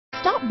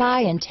Stop by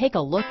and take a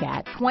look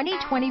at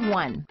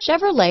 2021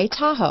 Chevrolet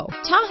Tahoe.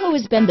 Tahoe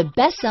has been the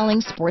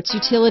best-selling sports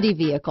utility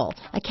vehicle,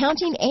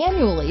 accounting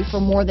annually for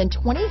more than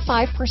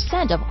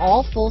 25% of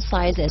all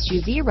full-size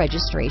SUV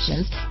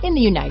registrations in the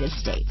United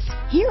States.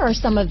 Here are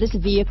some of this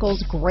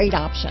vehicle's great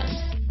options: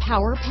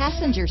 power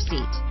passenger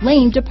seat,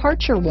 lane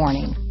departure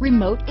warning,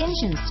 remote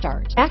engine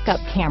start, backup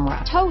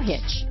camera, tow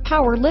hitch,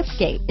 power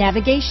liftgate,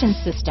 navigation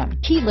system,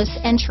 keyless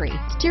entry,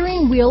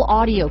 steering wheel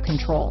audio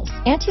controls,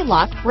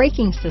 anti-lock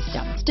braking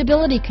system,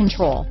 stability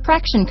control,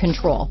 traction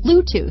control,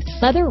 Bluetooth,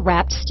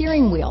 leather-wrapped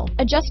steering wheel,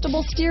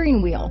 adjustable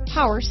steering wheel,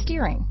 power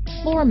steering,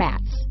 floor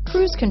mats,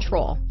 cruise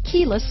control,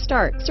 keyless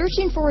start.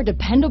 Searching for a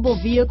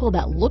dependable vehicle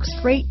that looks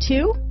great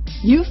too?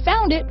 You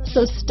found it,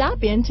 so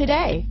stop in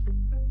today.